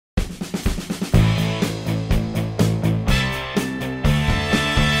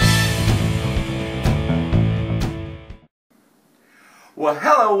Well,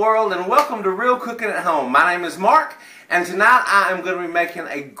 hello world, and welcome to Real Cooking at Home. My name is Mark, and tonight I am going to be making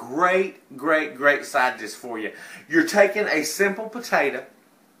a great side dish for you. You're taking a simple potato,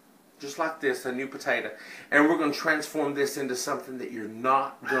 just like this, a new potato, and we're going to transform this into something that you're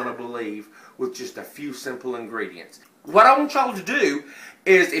not going to believe with just a few simple ingredients. What I want y'all to do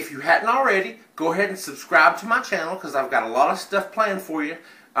is, if you hadn't already, go ahead and subscribe to my channel, because I've got a lot of stuff planned for you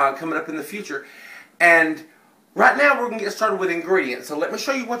coming up in the future. And right now we're going to get started with ingredients. So let me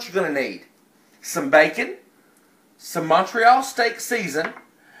show you what you're going to need. Some bacon, some Montreal steak season,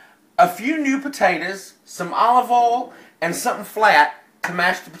 a few new potatoes, some olive oil, and something flat to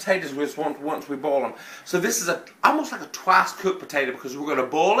mash the potatoes with once we boil them. So this is almost like a twice cooked potato, because we're going to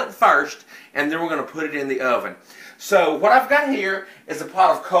boil it first and then we're going to put it in the oven. So what I've got here is a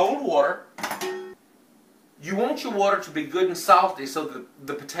pot of cold water. You want your water to be good and salty so that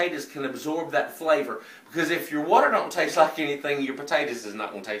the potatoes can absorb that flavor. Because if your water don't taste like anything, your potatoes is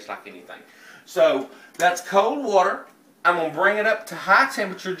not going to taste like anything. So that's cold water. I'm going to bring it up to high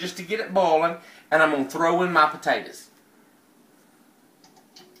temperature just to get it boiling, and I'm going to throw in my potatoes.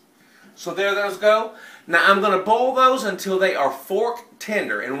 So there those go. Now I'm going to boil those until they are fork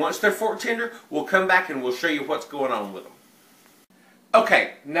tender. And once they're fork tender, we'll come back and we'll show you what's going on with them.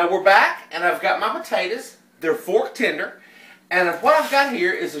 Okay, now we're back, and I've got my potatoes. They're fork tender, and what I've got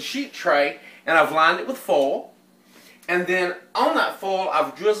here is a sheet tray, and I've lined it with foil, and then on that foil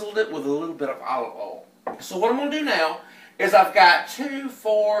I've drizzled it with a little bit of olive oil. So what I'm going to do now is I've got 2,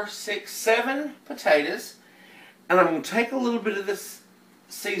 4, 6, 7 potatoes, and I'm going to take a little bit of this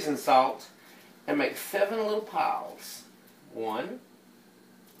seasoned salt and make 7 little piles. 1,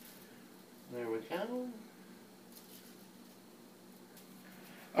 there we go.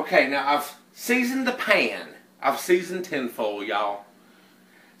 Okay, now I've seasoned the pan. I've seasoned tinfoil, y'all.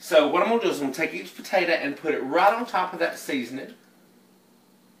 So what I'm going to do is I'm going to take each potato and put it right on top of that seasoning.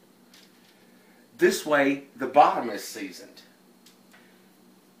 This way the bottom is seasoned.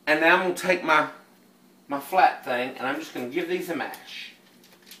 And now I'm going to take my flat thing, and I'm just going to give these a mash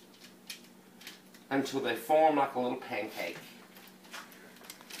until they form like a little pancake.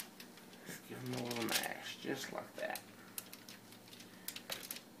 Just give them a little mash, just like that.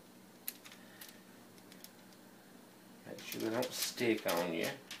 Make sure they don't stick on you.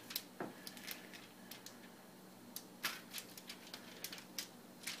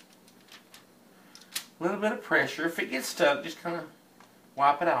 A little bit of pressure. If it gets stuck, just kind of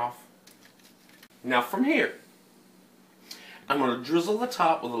wipe it off. Now from here, I'm going to drizzle the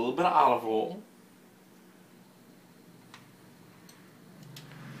top with a little bit of olive oil.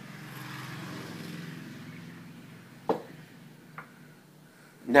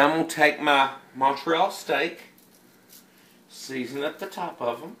 Now I'm going to take my Montreal steak, season at the top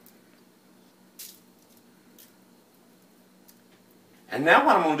of them. And now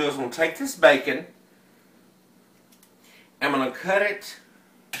what I'm going to do is I'm going to take this bacon, I'm going to cut it.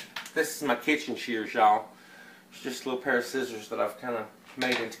 This is my kitchen shears, y'all. It's just a little pair of scissors that I've kind of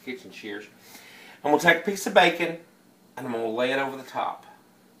made into kitchen shears. I'm going to take a piece of bacon and I'm going to lay it over the top,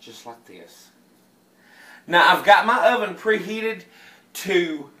 just like this. Now I've got my oven preheated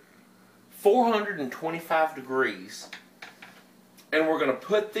to 425 degrees. And we're going to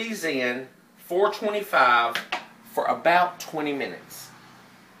put these in 425 for about 20 minutes.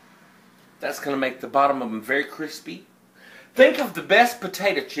 That's going to make the bottom of them very crispy. Think of the best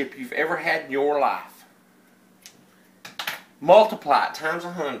potato chip you've ever had in your life. Multiply it times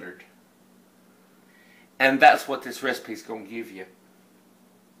 100. And that's what this recipe is going to give you.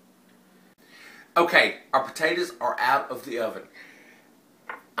 Okay, our potatoes are out of the oven.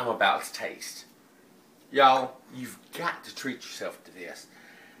 I'm about to taste. Y'all, you've got to treat yourself to this.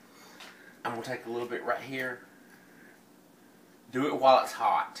 I'm going to take a little bit right here. Do it while it's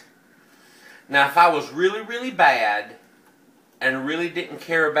hot. Now, if I was really bad and really didn't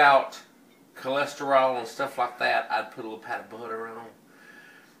care about cholesterol and stuff like that, I'd put a little pat of butter on.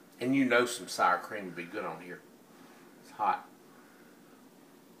 And you know some sour cream would be good on here. It's hot.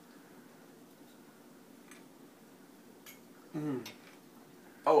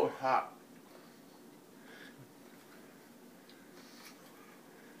 Oh, it's hot.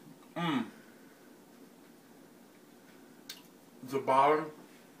 The bottom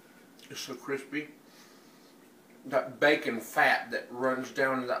is so crispy. That bacon fat that runs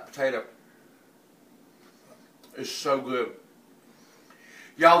down into that potato is so good.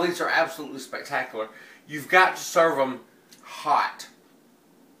 Y'all, these are absolutely spectacular. You've got to serve them hot.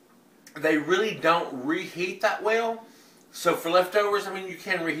 They really don't reheat that well. So for leftovers, I mean, you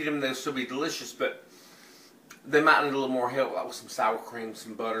can reheat them, they'll still be delicious, but they might need a little more help, like with some sour cream,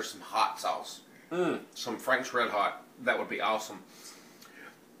 some butter, some hot sauce. Some Frank's Red Hot. That would be awesome.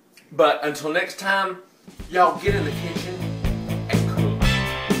 But until next time, y'all get in the kitchen and cook.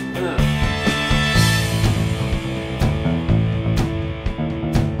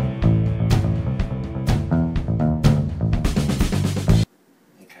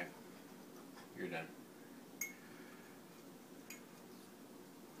 Okay, you're done.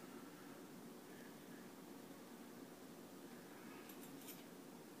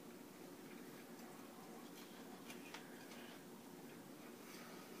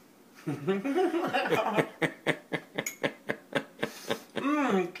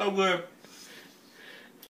 So good.